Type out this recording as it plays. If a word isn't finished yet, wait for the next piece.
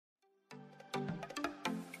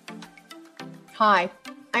Hi,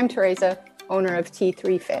 I'm Teresa, owner of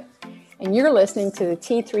T3 Fit, and you're listening to the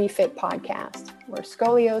T3 Fit podcast, where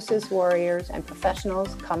scoliosis warriors and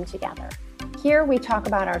professionals come together. Here we talk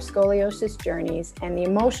about our scoliosis journeys and the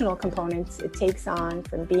emotional components it takes on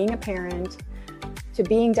from being a parent to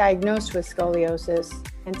being diagnosed with scoliosis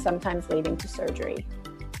and sometimes leading to surgery.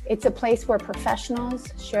 It's a place where professionals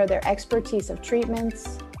share their expertise of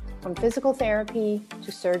treatments, from physical therapy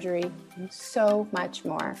to surgery, and so much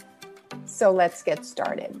more. So let's get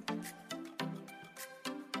started.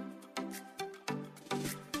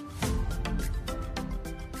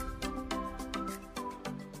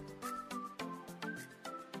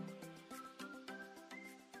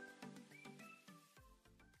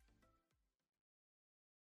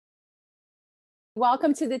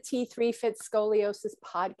 Welcome to the T3 Fit Scoliosis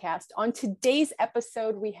podcast. On today's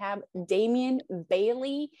episode, we have Damian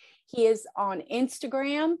Bailey. He is on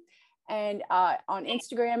Instagram, and on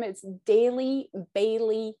Instagram, it's Daily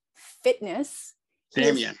Bailey Fitness.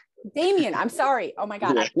 Damian, I'm sorry. Oh my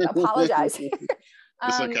God, I apologize.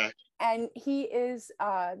 It's okay. And he is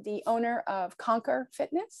the owner of Conquer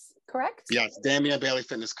Fitness, correct? Yes, Damian Bailey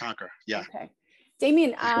Fitness Conquer. Yeah. Okay.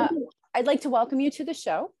 Damian, I'd like to welcome you to the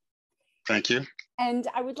show. Thank you. And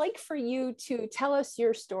I would like for you to tell us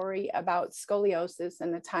your story about scoliosis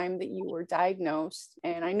and the time that you were diagnosed.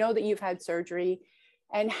 And I know that you've had surgery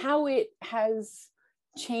and how it has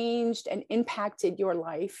changed and impacted your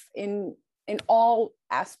life in all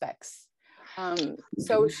aspects.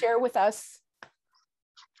 So share with us.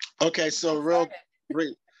 Okay, so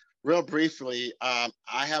real briefly, I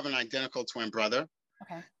have an identical twin brother.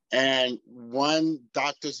 Okay. And one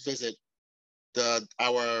doctor's visit,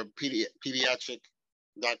 our pediatric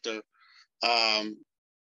doctor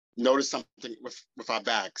noticed something with our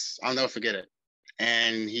backs. I'll never forget it.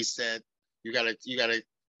 And he said, you gotta,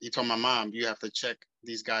 he told my mom, you have to check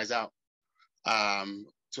these guys out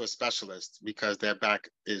to a specialist because their back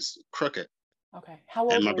is crooked. Okay. How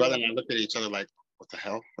old And my were brother you? and I looked at each other like, what the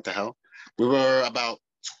hell? What the hell? We were about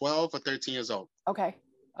 12 or 13 years old. Okay.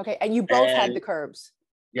 Okay. And you both had the curves.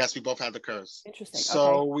 Yes, we both had the curves. Interesting.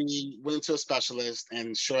 So okay. We went to a specialist,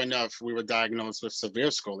 and sure enough, we were diagnosed with severe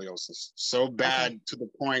scoliosis. So bad to the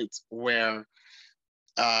point where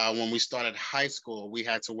when we started high school, we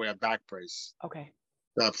had to wear a back brace. Okay.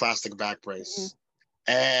 A plastic back brace.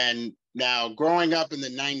 Mm-hmm. And now growing up in the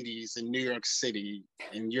 90s in New York City,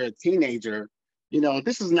 and you're a teenager,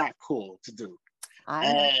 this is not cool to do.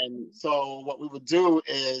 And so what we would do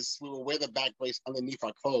is we would wear the back brace underneath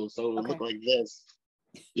our clothes. So it would look like this.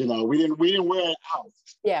 We didn't wear it out.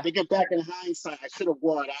 Yeah. Thinking back in hindsight, I should have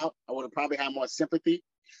wore it out. I would have probably had more sympathy.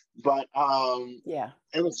 But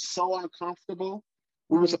it was so uncomfortable.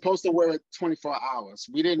 We were supposed to wear it 24 hours.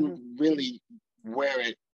 We didn't really wear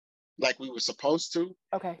it like we were supposed to.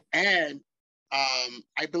 Okay. And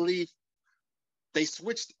I believe they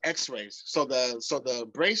switched x-rays. So the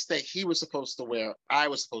brace that he was supposed to wear, I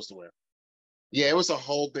was supposed to wear. Yeah, it was a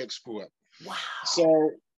whole big screw up. Wow.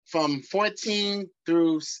 So from 14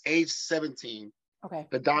 through age 17,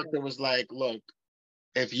 the doctor was like, look,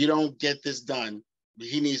 if you don't get this done,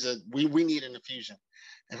 we need an infusion.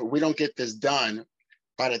 If we don't get this done,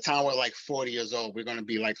 by the time we're like 40 years old, we're going to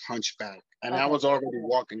be like hunchback. And I was already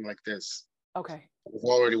walking like this. Okay. I was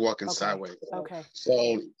already walking sideways. Okay.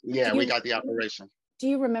 So we got the operation. Do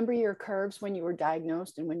you remember your curves when you were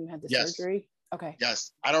diagnosed and when you had the surgery? Okay.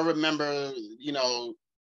 Yes. I don't remember,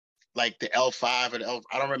 like the L5 or the L.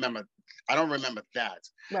 I don't remember that.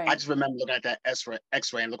 Right. I just remember looking at that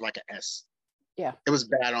X-ray and looked like an S. Yeah. It was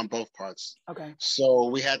bad on both parts. Okay. So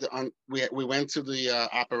we had to we went to the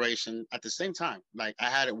operation at the same time. Like I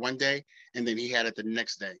had it one day and then he had it the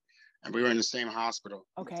next day, and we were in the same hospital.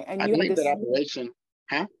 Okay. And I believe that operation.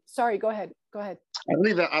 Huh? Sorry. Go ahead. I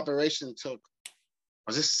believe that operation took.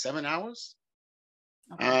 Was this 7 hours?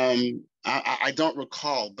 Okay. I don't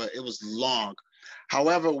recall, but it was long.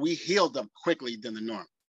 However, we healed up quickly than the norm.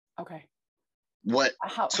 Okay.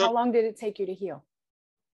 How long did it take you to heal?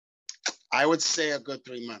 I would say a good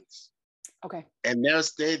 3 months. Okay. And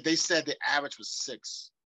they said the average was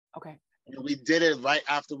 6. Okay. And we did it right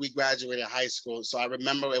after we graduated high school. So I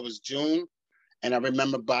remember it was June, and I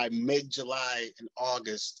remember by mid-July and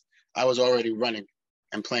August, I was already running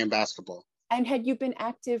and playing basketball. And had you been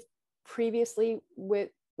active previously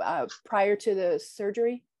prior to the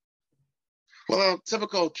surgery? Well,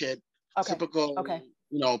 typical kid. Okay. Typical,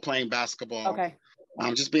 playing basketball. Okay.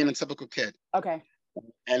 Just being a typical kid. Okay.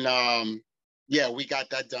 And we got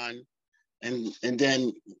that done. And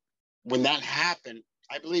then when that happened,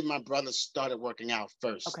 I believe my brother started working out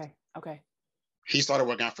first. Okay. He started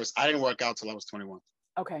working out first. I didn't work out till I was 21.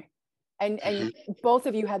 Okay. And both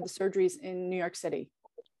of you had the surgeries in New York City?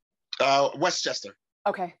 Westchester.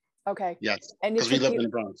 Okay. Yes, and because we live in the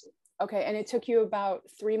Bronx. Okay, and it took you about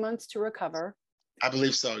 3 months to recover. I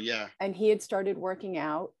believe so, yeah. And he had started working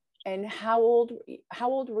out. And how old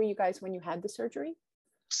were you guys when you had the surgery?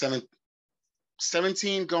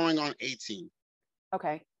 17 going on 18.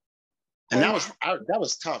 Okay. And that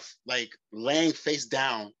was tough. Like laying face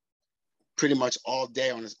down pretty much all day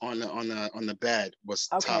on the bed was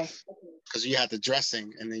tough, because you had the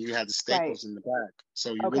dressing and then you had the staples in the back.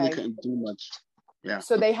 So you really couldn't do much. Yeah.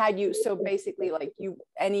 So they had you, so basically like you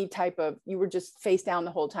were just face down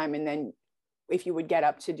the whole time. And then if you would get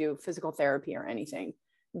up to do physical therapy or anything,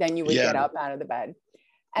 then you would get up out of the bed.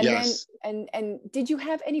 And yes. then, and did you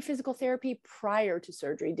have any physical therapy prior to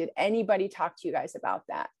surgery? Did anybody talk to you guys about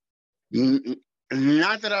that?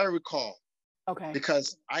 Not that I recall. Okay.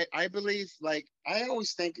 Because I believe, like, I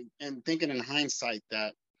always thinking in hindsight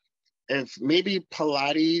that if maybe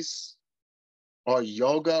Pilates or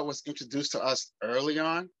yoga was introduced to us early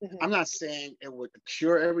on, I'm not saying it would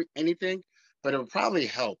cure anything, but it would probably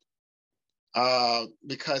help,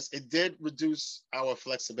 because it did reduce our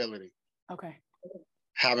flexibility. Okay.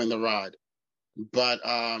 Having the rod. But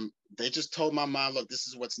they just told my mom, look, this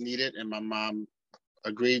is what's needed. And my mom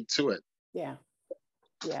agreed to it. Yeah.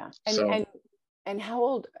 And how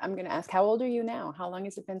old, I'm going to ask, how old are you now? How long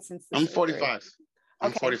has it been since the I'm surgery? 45.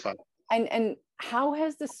 I'm 45. And how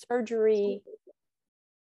has the surgery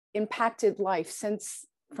impacted life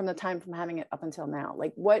from the time from having it up until now?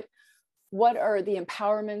 Like what are the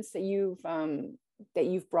empowerments that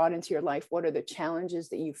you've brought into your life? What are the challenges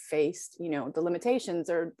that you've faced? You know, the limitations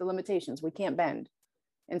are the limitations. We can't bend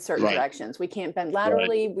in certain directions. We can't bend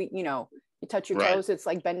laterally. You touch your toes, it's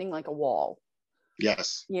like bending like a wall.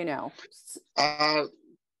 Yes. You know. Well,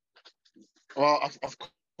 of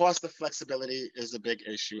course, the flexibility is a big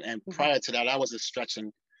issue. And prior to that, I wasn't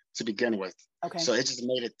stretching to begin with. Okay. So it just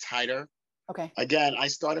made it tighter. Okay. Again, I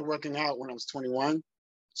started working out when I was 21.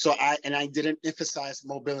 So I didn't emphasize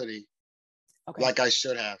mobility like I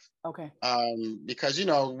should have. Okay. Because,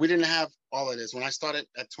 we didn't have all of this. When I started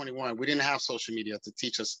at 21, we didn't have social media to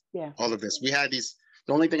teach us all of this. We had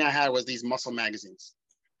the only thing I had was these muscle magazines,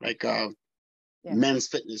 like Men's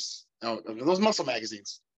Fitness, those muscle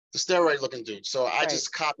magazines, the steroid looking dude. So I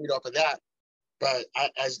just copied off of that. But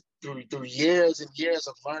through years and years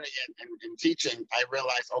of learning and teaching, I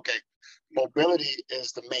realized, okay, mobility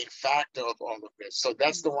is the main factor of all of this. So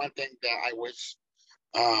that's the one thing that I wish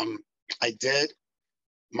I did.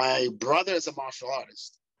 My brother is a martial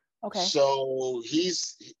artist. Okay. So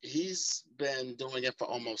he's been doing it for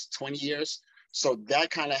almost 20 years. So that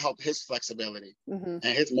kind of helped his flexibility and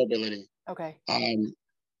his mobility. Okay.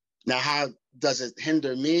 Now, how does it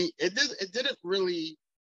hinder me? It didn't really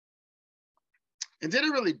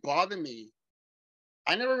bother me.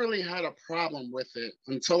 I never really had a problem with it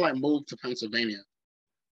until I moved to Pennsylvania.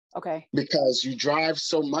 Okay. Because you drive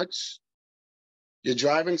so much. You're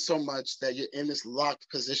driving so much that you're in this locked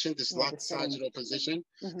position, this locked sagittal position,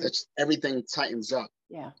 that everything tightens up.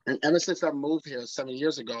 Yeah. And ever since I moved here 7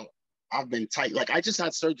 years ago, I've been tight. Like I just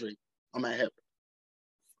had surgery on my hip.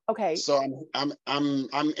 Okay. So I'm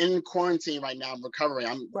in quarantine right now. I'm recovering.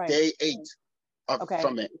 I'm day 8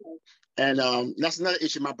 from it. And that's another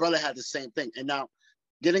issue. My brother had the same thing. And now,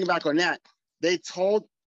 getting back on that, the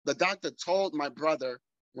doctor told my brother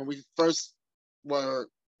when we first were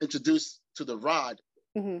introduced to the rod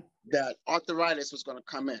that arthritis was going to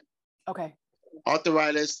come in. Okay.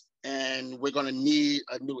 Arthritis, and we're going to need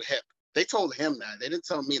a new hip. They told him that. They didn't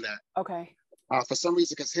tell me that. Okay. For some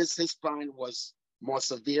reason, because his spine was more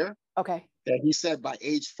severe. Okay. That he said by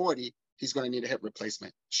age 40, he's going to need a hip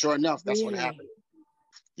replacement. Sure enough, that's what happened.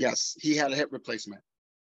 Yes, he had a hip replacement.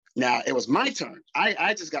 Now, it was my turn.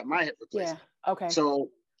 I just got my hip replacement. Yeah, okay. So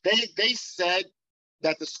they said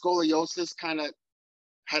that the scoliosis kind of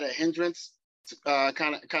had a hindrance,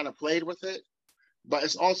 kind of played with it. But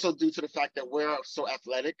it's also due to the fact that we're so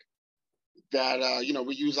athletic that,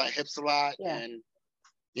 we use our hips a lot. Yeah. And,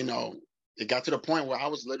 it got to the point where I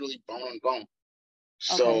was literally bone on bone.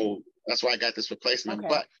 So that's why I got this replacement.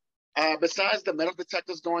 Okay. But besides the metal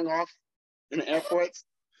detectors going off in the airports.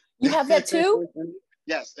 You have that too?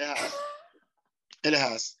 Yes, it has. It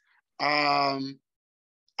has.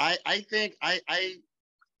 I think I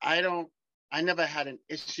never had an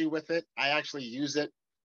issue with it. I actually use it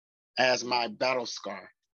as my battle scar.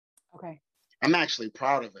 Okay. I'm actually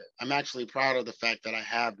proud of it. I'm actually proud of the fact that I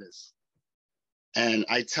have this. And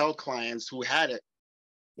I tell clients who had it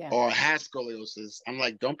or had scoliosis, I'm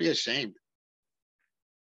like, don't be ashamed.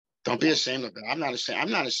 Don't be ashamed of it. I'm not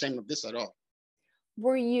ashamed of this at all.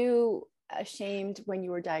 Were you, ashamed when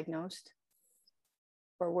you were diagnosed?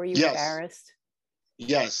 Or were you Yes. embarrassed?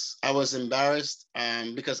 Yes, I was embarrassed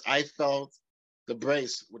because I felt the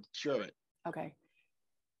brace would cure it. Okay.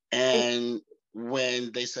 And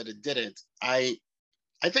when they said it didn't, I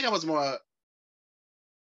think I was more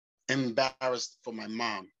embarrassed for my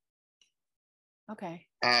mom. Okay.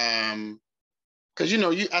 Because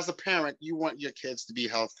you as a parent, you want your kids to be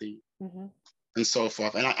healthy and so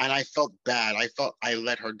forth. And I felt bad. I felt I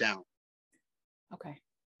let her down. Okay.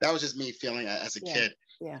 That was just me feeling as a kid.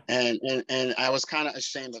 Yeah. And I was kind of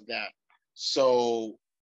ashamed of that. So,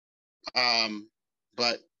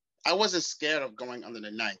 but I wasn't scared of going under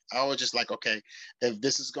the knife. I was just like, okay, if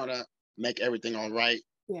this is gonna make everything all right,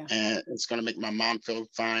 and it's gonna make my mom feel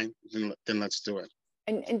fine, then let's do it.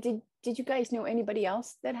 And did you guys know anybody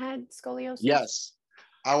else that had scoliosis? Yes,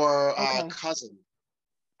 our cousin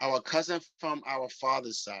from our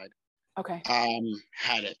father's side,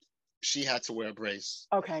 had it. She had to wear a brace.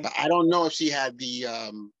 Okay. But I don't know if she had the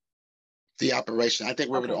operation. I think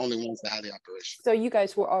we were the only ones that had the operation. So you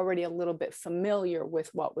guys were already a little bit familiar with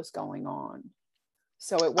what was going on.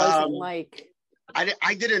 So it wasn't like...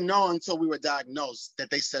 I didn't know until we were diagnosed that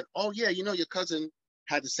they said, oh yeah, your cousin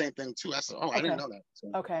had the same thing too. I said, oh, I didn't know that. So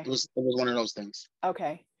it was one of those things.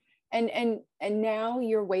 Okay. And now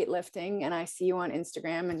you're weightlifting and I see you on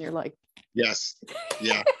Instagram and you're like... Yes.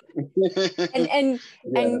 Yeah.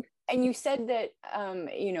 and you said that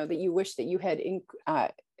that you wish that you had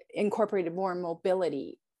incorporated more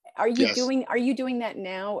mobility. Are you doing that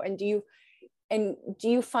now? And do you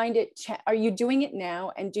find it are you doing it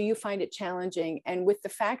now, and do you find it challenging? And with the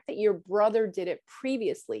fact that your brother did it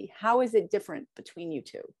previously, how is it different between you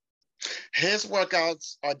two? His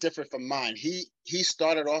workouts are different from mine. He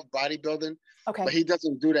started off bodybuilding, but he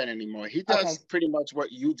doesn't do that anymore. He does pretty much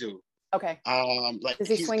what you do. Okay. Like does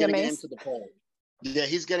he he's swing getting a mace? into the pole. Yeah,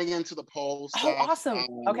 he's getting into the pole stuff. Oh, awesome.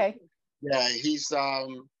 Okay. Yeah, he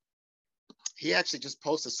actually just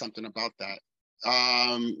posted something about that.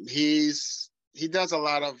 He does a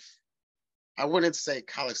lot of, I wouldn't say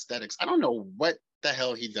calisthenics. I don't know what the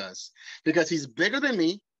hell he does because he's bigger than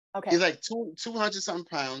me. Okay. He's like 200 something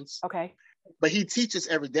pounds. Okay. But he teaches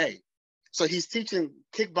every day. So he's teaching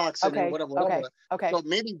kickboxing and whatever. Okay. So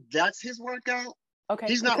maybe that's his workout. Okay.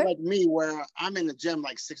 He's not like me where I'm in the gym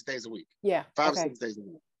like 6 days a week. Yeah. 5 or 6 days a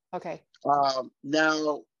week. Okay.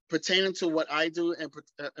 Now, pertaining to what I do and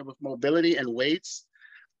with mobility and weights,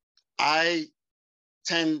 I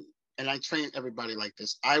tend, and I train everybody like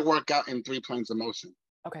this, I work out in 3 planes of motion.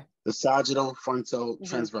 Okay. The sagittal, frontal,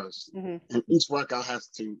 transverse. And each workout has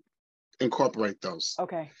to incorporate those.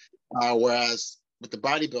 Okay. Whereas with the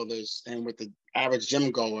bodybuilders and with the average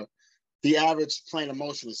gym goer, the average plane of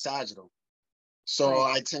motion is sagittal. So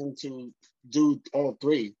I tend to do all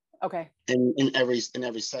 3. Okay. In every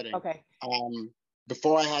setting. Okay.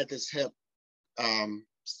 Before I had this hip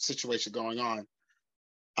situation going on,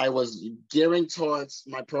 I was gearing towards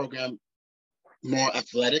my program more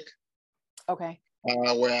athletic. Okay.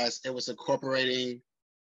 Whereas it was incorporating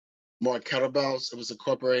more kettlebells. It was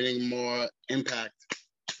incorporating more impact,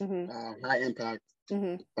 high impact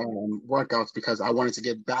workouts because I wanted to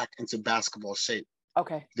get back into basketball shape.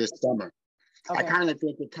 Okay. This summer. Okay. I kind of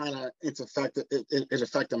think it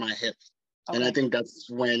affected my hip. Okay. And I think that's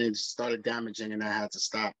when it started damaging and I had to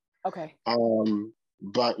stop. Okay.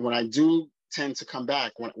 But when I do tend to come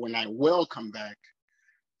back, when I will come back,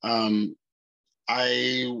 I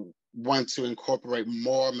want to incorporate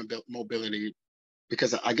more mobility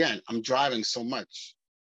because, again, I'm driving so much.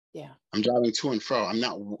 Yeah. I'm driving to and fro. I'm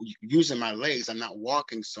not using my legs. I'm not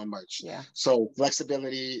walking so much. Yeah. So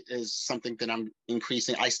flexibility is something that I'm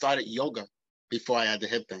increasing. I started yoga before I had the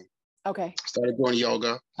hip thing. Okay. Started doing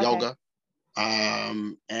yoga.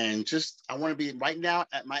 And just, I want to be, right now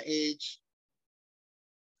at my age,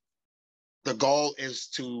 the goal is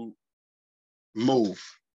to move.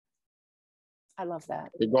 I love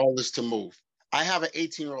that. The goal is to move. I have an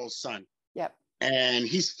 18-year-old son. Yep. And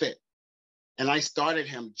he's fit. And I started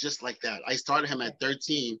him just like that. I started him at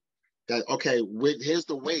 13. That, okay, here's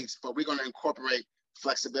the weights, but we're going to incorporate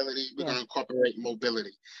flexibility. We're going to incorporate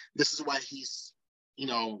mobility. This is why he's,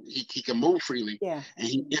 he can move freely. Yeah. And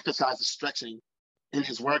he emphasizes stretching in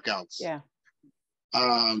his workouts. Yeah.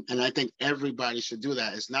 And I think everybody should do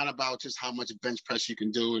that. It's not about just how much bench press you can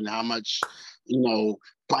do and how much,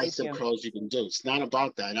 bicep curls you can do. It's not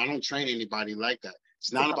about that. And I don't train anybody like that.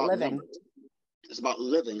 It's not about living. Numbers. It's about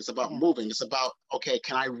living. It's about moving. It's about, okay,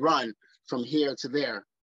 can I run from here to there,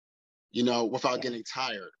 without getting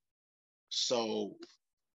tired? So,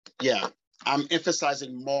 yeah, I'm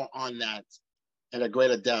emphasizing more on that at a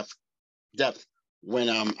greater depth when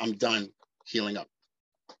I'm done healing up.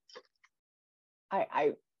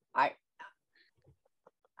 I I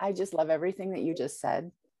I just love everything that you just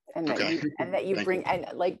said, and that you bring, and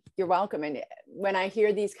like, you're welcome. And when I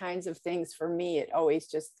hear these kinds of things, for me, it always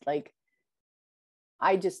just like,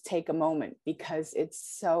 I just take a moment, because it's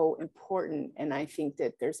so important. And I think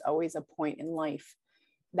that there's always a point in life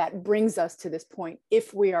that brings us to this point,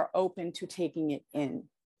 if we are open to taking it in.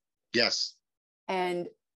 Yes. And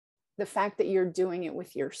the fact that you're doing it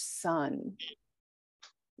with your son,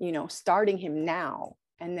 starting him now,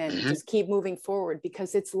 and then just keep moving forward,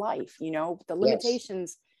 because it's life, the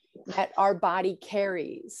limitations that our body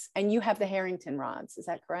carries. And you have the Harrington rods, is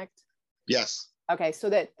that correct? Yes. Okay, so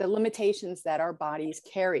that the limitations that our bodies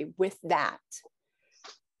carry with that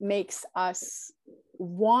makes us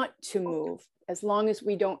want to move, as long as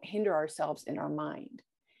we don't hinder ourselves in our mind.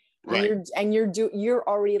 Right. And you're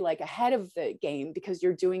already like ahead of the game, because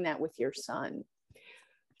you're doing that with your son.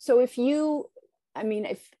 So if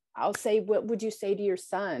I'll say, what would you say to your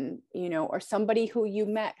son, or somebody who you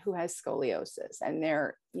met who has scoliosis and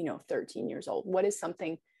they're, 13 years old? What is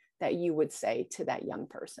something that you would say to that young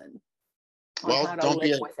person? Well,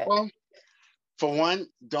 well, for one,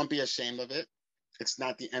 don't be ashamed of it. It's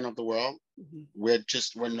not the end of the world. Mm-hmm.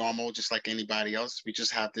 We're normal, just like anybody else. We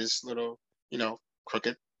just have this little,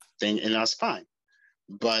 crooked thing in our spine.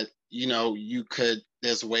 But,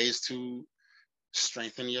 there's ways to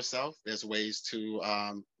strengthen yourself. There's ways to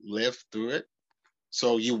live through it.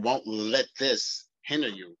 So you won't let this hinder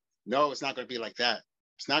you. No, it's not going to be like that.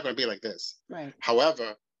 It's not going to be like this. Right.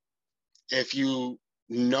 However, if you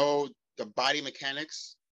know the body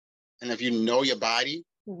mechanics, and if you know your body,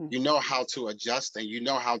 you know how to adjust, and you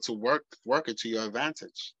know how to work it to your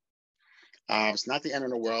advantage. It's not the end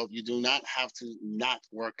of the world. You do not have to not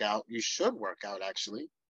work out. You should work out, actually.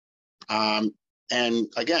 And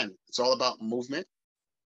again, it's all about movement.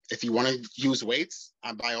 If you want to use weights,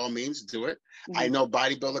 by all means, do it. Mm-hmm. I know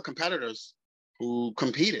bodybuilder competitors who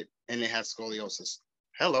competed and they had scoliosis.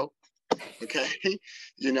 Hello. Okay.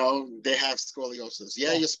 They have scoliosis.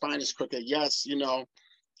 Yeah, your spine is crooked. Yes,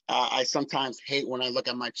 I sometimes hate when I look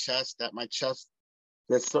at my chest,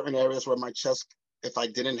 there's certain areas where my chest, if I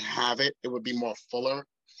didn't have it, it would be more fuller.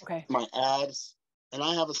 Okay. My abs, and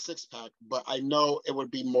I have a 6-pack, but I know it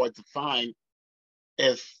would be more defined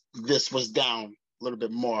if this was down a little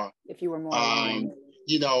bit more. If you were more aligned.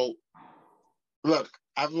 Look,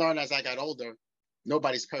 I've learned as I got older,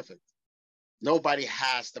 nobody's perfect. Nobody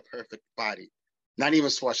has the perfect body. Not even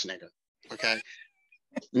Schwarzenegger. Okay.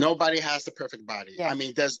 Nobody has the perfect body. Yeah. I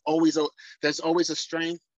mean, there's always a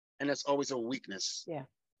strength, and there's always a weakness. Yeah.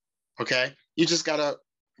 Okay. You just gotta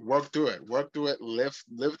work through it, live through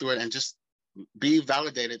it, and just be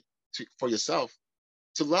validated for yourself,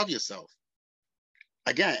 to love yourself.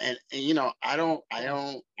 Again, and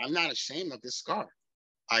I'm not ashamed of this scar.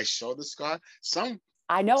 I show the scar.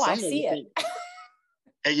 I see it.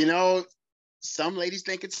 And some ladies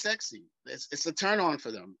think it's sexy. It's a turn on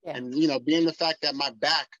for them. Yeah. And being the fact that my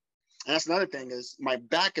back, and that's another thing, is my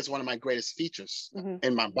back is one of my greatest features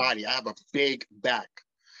in my body. I have a big back.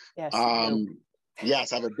 Yes.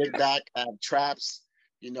 Yes, I have a big back. I have traps.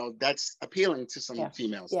 That's appealing to some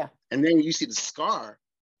females. Yeah. And then you see the scar.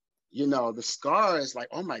 The scar is like,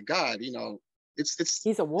 oh my God.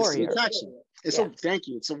 He's a warrior. Thank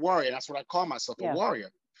you. It's a warrior. That's what I call myself, a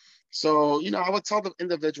warrior. So, I would tell the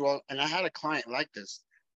individual, and I had a client like this,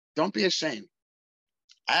 don't be ashamed.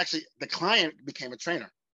 The client became a trainer.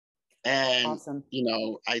 And, awesome.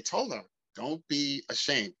 I told her, don't be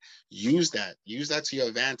ashamed. Use that to your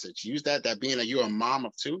advantage. Use that being that you're a mom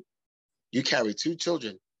of 2, you carry 2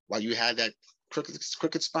 children while you had that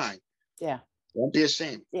crooked spine. Yeah. Don't be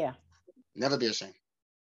ashamed. Yeah. Never be ashamed.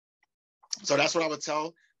 So that's what I would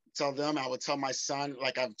tell them. I would tell my son,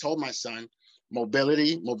 like I've told my son,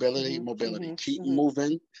 mobility. Keep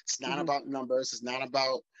moving. It's not about numbers. It's not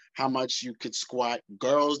about how much you could squat.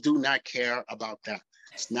 Girls do not care about that.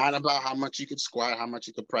 It's not about how much you could squat, how much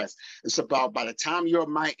you could press. It's about, by the time you're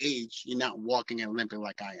my age, you're not walking and limping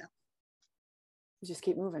like I am. Just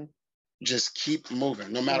keep moving. Just keep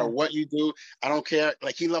moving. No matter what you do. I don't care.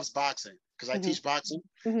 Like, he loves boxing because I teach boxing.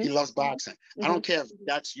 He loves boxing. I don't care if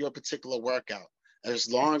that's your particular workout. As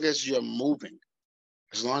long as you're moving,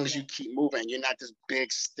 as long as you keep moving, you're not this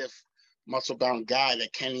big, stiff, muscle-bound guy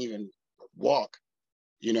that can't even walk.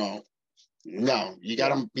 No, you got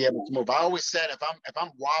to be able to move. I always said, if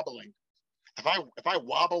I'm wobbling, if I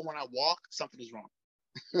wobble when I walk, something is wrong.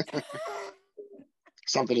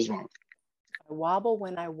 Something is wrong. I wobble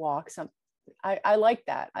when I walk. I like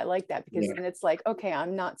that. I like that, because then it's like, okay,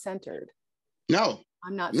 I'm not centered. No,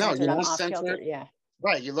 I'm not centered. You're I'm not off centered. kilter. Yeah.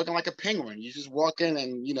 Right. You're looking like a penguin. You just walk in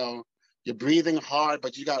and, you're breathing hard,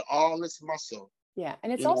 but you got all this muscle Yeah.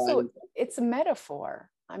 And it's also, it's a metaphor.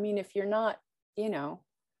 I mean, if you're not,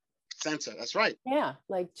 center, that's right. Yeah.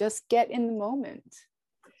 Like just get in the moment.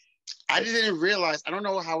 I didn't realize, I don't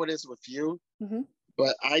know how it is with you,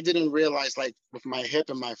 but I didn't realize, like with my hip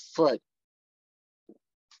and my foot,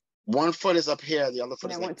 one foot is up here, the other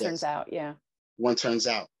foot is like this. One turns out, yeah. One turns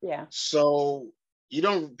out. Yeah. So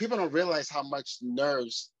people don't realize how much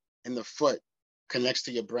nerves in the foot connects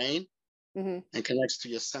to your brain and connects to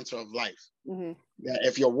your center of life. Yeah,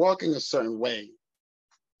 if you're walking a certain way,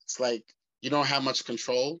 it's like you don't have much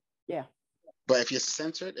control. Yeah. But if you're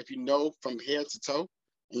centered, if you know from head to toe,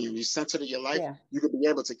 and you're centered in your life, you could be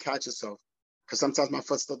able to catch yourself. Because sometimes my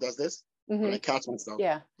foot still does this, but I catch myself.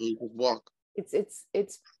 Yeah. And you just walk.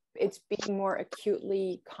 It's being more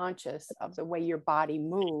acutely conscious of the way your body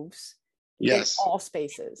moves. Yes.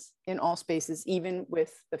 In all spaces, even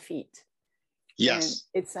with the feet. Yes.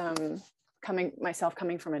 And it's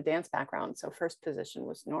coming from a dance background. So first position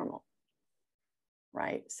was normal.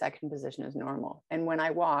 Right. Second position is normal. And when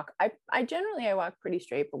I walk, I generally walk pretty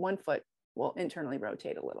straight, but one foot will internally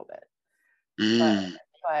rotate a little bit.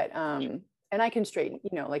 But and I can straighten,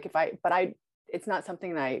 like it's not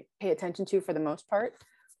something that I pay attention to for the most part,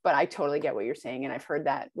 but I totally get what you're saying. And I've heard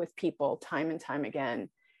that with people time and time again.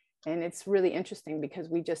 And it's really interesting because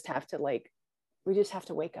we just have to wake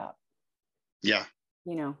up. Yeah.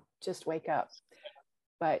 Just wake up.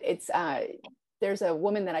 But it's, there's a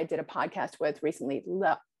woman that I did a podcast with recently,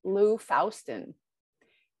 Lou Faustin.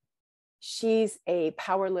 She's a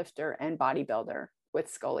power lifter and bodybuilder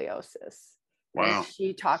with scoliosis. Wow. And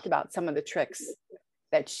she talked about some of the tricks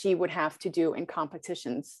that she would have to do in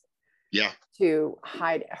competitions to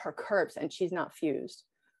hide her curves, and she's not fused.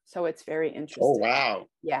 So it's very interesting. Oh, wow.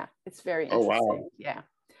 Yeah, it's very interesting. Oh, wow. Yeah.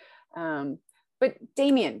 But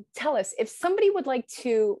Damian, tell us, if somebody would like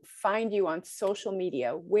to find you on social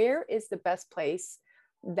media, where is the best place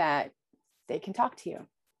that they can talk to you?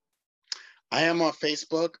 I am on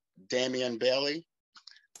Facebook, Damian Bailey,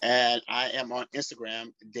 and I am on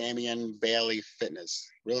Instagram, Damian Bailey Fitness.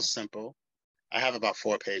 Real simple. I have about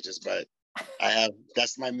 4 pages, but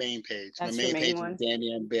that's my main page. That's my main page one? is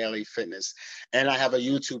Damian Bailey Fitness. And I have a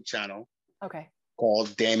YouTube channel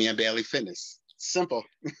called Damian Bailey Fitness. Simple.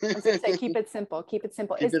 I was going to say, keep it simple. Keep it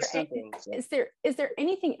simple. Keep it simple. Is there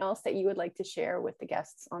anything else that you would like to share with the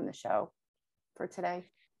guests on the show for today?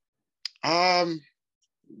 Don't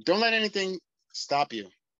let anything stop you.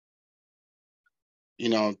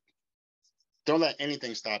 Don't let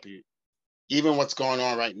anything stop you. Even what's going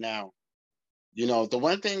on right now. The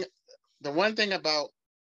one thing about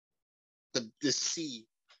the sea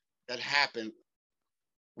that happened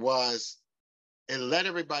was it let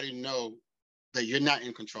everybody know that you're not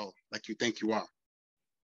in control like you think you are.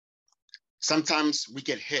 Sometimes we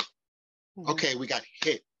get hit. Okay, we got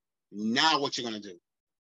hit. Now what you're going to do?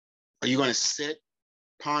 Are you going to sit,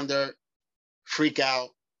 ponder, freak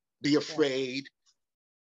out, be afraid,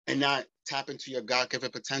 and not tap into your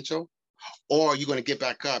God-given potential? Or are you going to get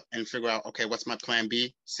back up and figure out, okay, what's my plan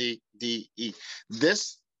B, C, D, E?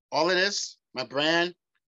 All it is, my brand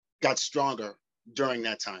got stronger during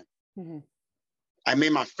that time. I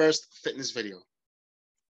made my first fitness video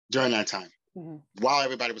during that time while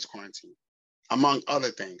everybody was quarantined, among other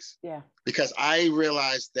things. Yeah. Because I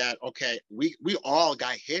realized that, okay, we all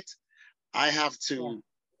got hit. I have to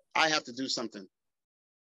do something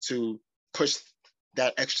to push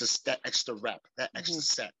that extra rep, that extra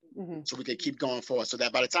set, so we can keep going forward. So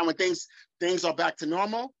that by the time when things are back to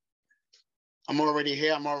normal, I'm already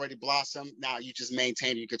here. I'm already blossomed. Now you just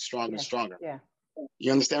maintain. You get stronger and stronger. Yeah.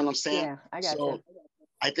 You understand what I'm saying? Yeah, I got you.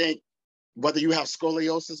 I think whether you have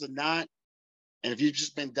scoliosis or not, and if you've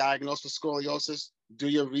just been diagnosed with scoliosis, do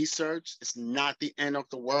your research. It's not the end of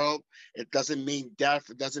the world. It doesn't mean death.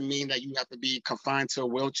 It doesn't mean that you have to be confined to a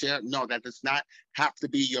wheelchair. No, that does not have to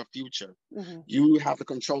be your future. You have the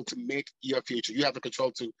control to make your future. You have the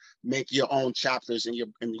control to make your own chapters in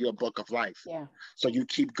your book of life. Yeah. So you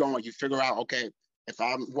keep going. You figure out, okay, if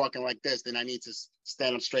I'm walking like this, then I need to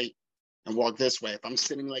stand up straight and walk this way. If I'm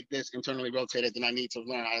sitting like this, internally rotated, then I need to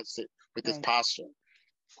learn how to sit with this posture.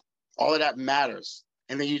 All of that matters.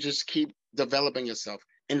 And then you just keep developing yourself.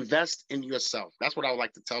 Invest in yourself. That's what I would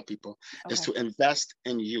like to tell people, is to invest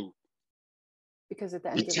in you. Because at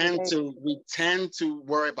the end we tend to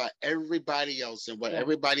worry about everybody else and what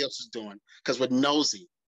everybody else is doing because we're nosy.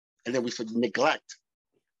 And then we neglect.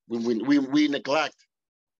 We neglect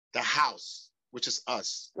the house, which is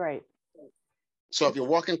us. Right. So if you're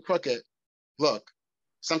walking crooked, look,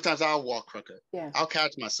 sometimes I'll walk crooked. Yeah. I'll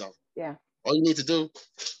catch myself. Yeah. All you need to do,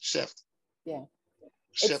 shift. Yeah.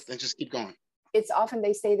 Shift and just keep going. It's often,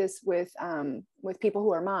 they say this with people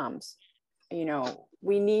who are moms.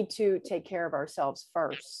 we need to take care of ourselves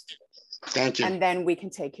first. Thank you. And then we can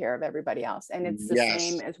take care of everybody else. And it's the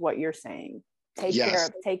same as what you're saying.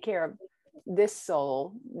 Take care of this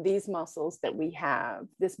soul, these muscles that we have,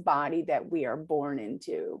 this body that we are born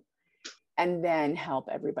into, and then help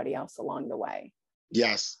everybody else along the way.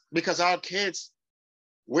 Yes, because our kids,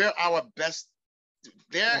 we're our best.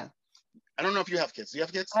 I don't know if you have kids. Do you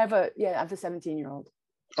have kids? I have a 17-year-old.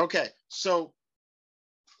 Okay, so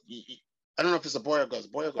I don't know if it's a boy or girl.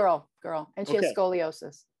 Boy or girl? Girl, and she has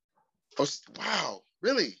scoliosis. Oh, wow,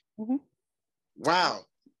 really? Mm-hmm. Wow.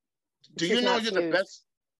 Do you know you're the best?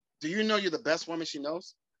 Do you know you're the best woman she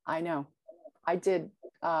knows? I know. I did.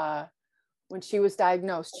 When she was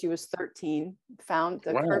diagnosed, she was 13. Found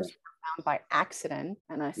the curves were found by accident,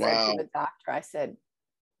 and I said to the doctor, I said,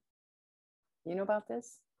 "You know about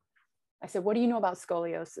this?" I said, "What do you know about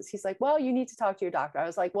scoliosis?" He's like, "Well, you need to talk to your doctor." I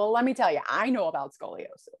was like, "Well, let me tell you, I know about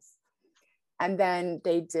scoliosis." And then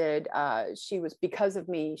they did, because of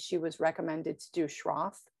me, she was recommended to do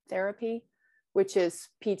Schroth therapy, which is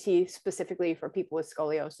PT specifically for people with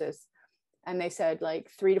scoliosis. And they said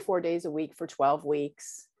like 3 to 4 days a week for 12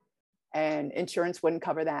 weeks, and insurance wouldn't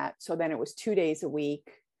cover that. So then it was 2 days a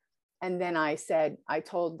week. And then I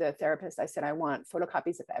told the therapist, I said, I want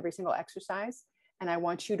photocopies of every single exercise. And I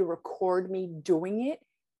want you to record me doing it,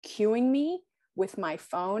 cueing me with my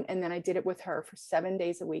phone. And then I did it with her for 7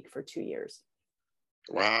 days a week for 2 years.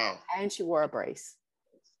 Wow. And she wore a brace.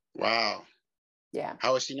 Wow. Yeah.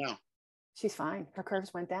 How is she now? She's fine. Her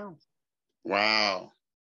curves went down. Wow.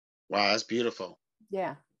 Wow, that's beautiful.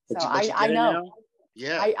 Yeah. So I know.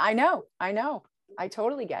 Yeah. I know. I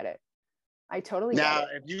totally get it. Now,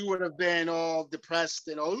 if you would have been all depressed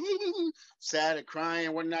and all sad and crying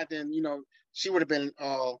and whatnot, then, she would have been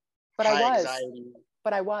all anxiety.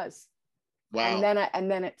 But I was. Wow.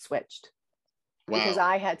 And then it switched. Wow. Because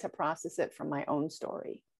I had to process it from my own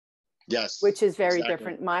story. Yes. Which is very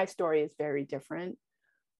different. My story is very different.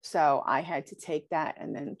 So I had to take that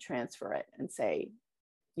and then transfer it and say,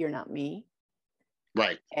 you're not me.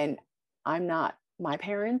 Right. And I'm not my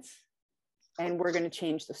parents. And we're going to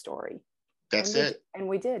change the story. That's it. And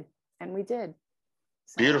we did.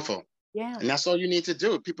 So, beautiful. Yeah. And that's all you need to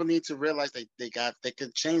do. People need to realize they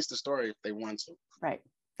can change the story if they want to. Right.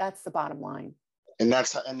 That's the bottom line. And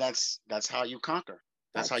that's how you conquer.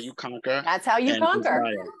 That's how you conquer. That's how you conquer.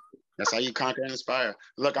 That's how you conquer and inspire.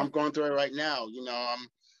 Look, I'm going through it right now.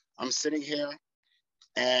 I'm sitting here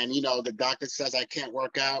and, the doctor says I can't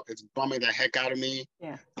work out. It's bumming the heck out of me.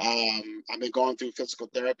 Yeah. I've been going through physical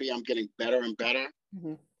therapy. I'm getting better and better.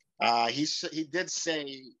 Mm-hmm. He did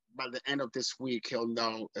say by the end of this week, he'll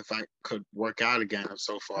know if I could work out again and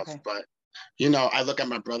so forth. Okay. But, I look at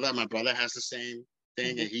my brother. My brother has the same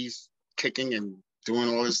thing, and he's kicking and doing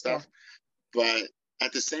all this stuff. But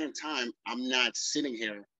at the same time, I'm not sitting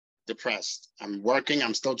here depressed. I'm working.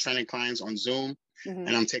 I'm still training clients on Zoom,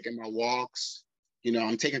 and I'm taking my walks.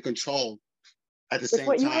 I'm taking control at the same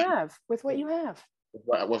time. With what you have.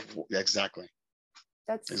 Exactly.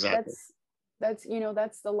 That's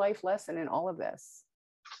the life lesson in all of this.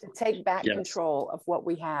 To take back control of what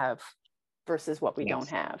we have versus what we don't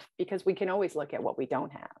have, because we can always look at what we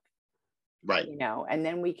don't have. Right. And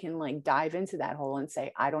then we can dive into that hole and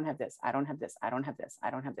say, I don't have this, I don't have this, I don't have this, I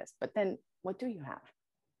don't have this. But then what do you have?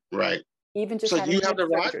 Right. Even just so you have the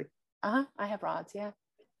rod? I have rods. Yeah.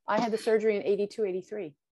 I had the surgery in 82,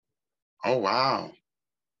 83. Oh, wow.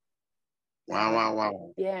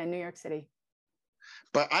 Wow. Yeah. In New York City.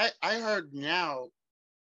 But I heard now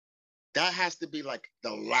that has to be like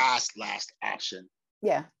the last option.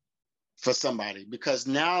 Yeah. For somebody, because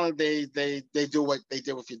now they do what they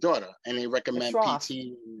did with your daughter, and they recommend PT,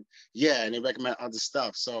 and they recommend other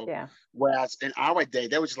stuff. So whereas in our day,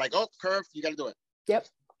 they were just like, oh, curve, you got to do it. Yep,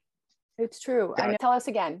 it's true. I know. Tell us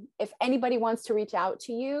again, if anybody wants to reach out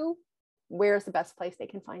to you, where's the best place they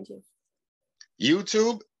can find you?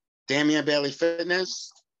 YouTube, Damian Bailey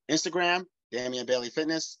Fitness. Instagram, Damian Bailey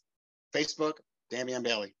Fitness. Facebook, Damian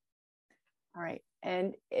Bailey. All right.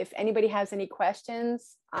 And if anybody has any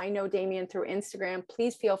questions, I know Damian through Instagram.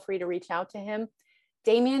 Please feel free to reach out to him.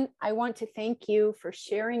 Damian, I want to thank you for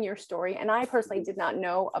sharing your story. And I personally did not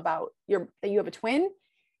know about that you have a twin,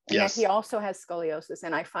 and that he also has scoliosis.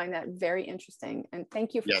 And I find that very interesting. And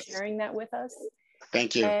thank you for sharing that with us.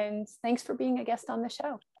 Thank you. And thanks for being a guest on the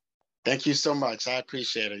show. Thank you so much. I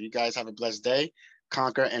appreciate it. You guys have a blessed day.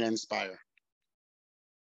 Conquer and inspire.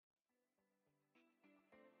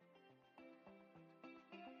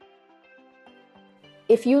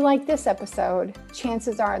 If you like this episode,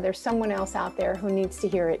 chances are there's someone else out there who needs to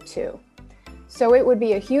hear it too. So it would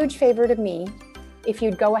be a huge favor to me if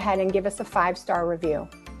you'd go ahead and give us a 5-star review.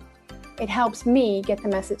 It helps me get the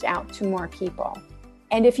message out to more people.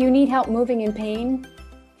 And if you need help moving in pain,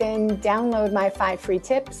 then download my 5 free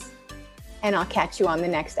tips, and I'll catch you on the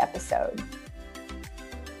next episode.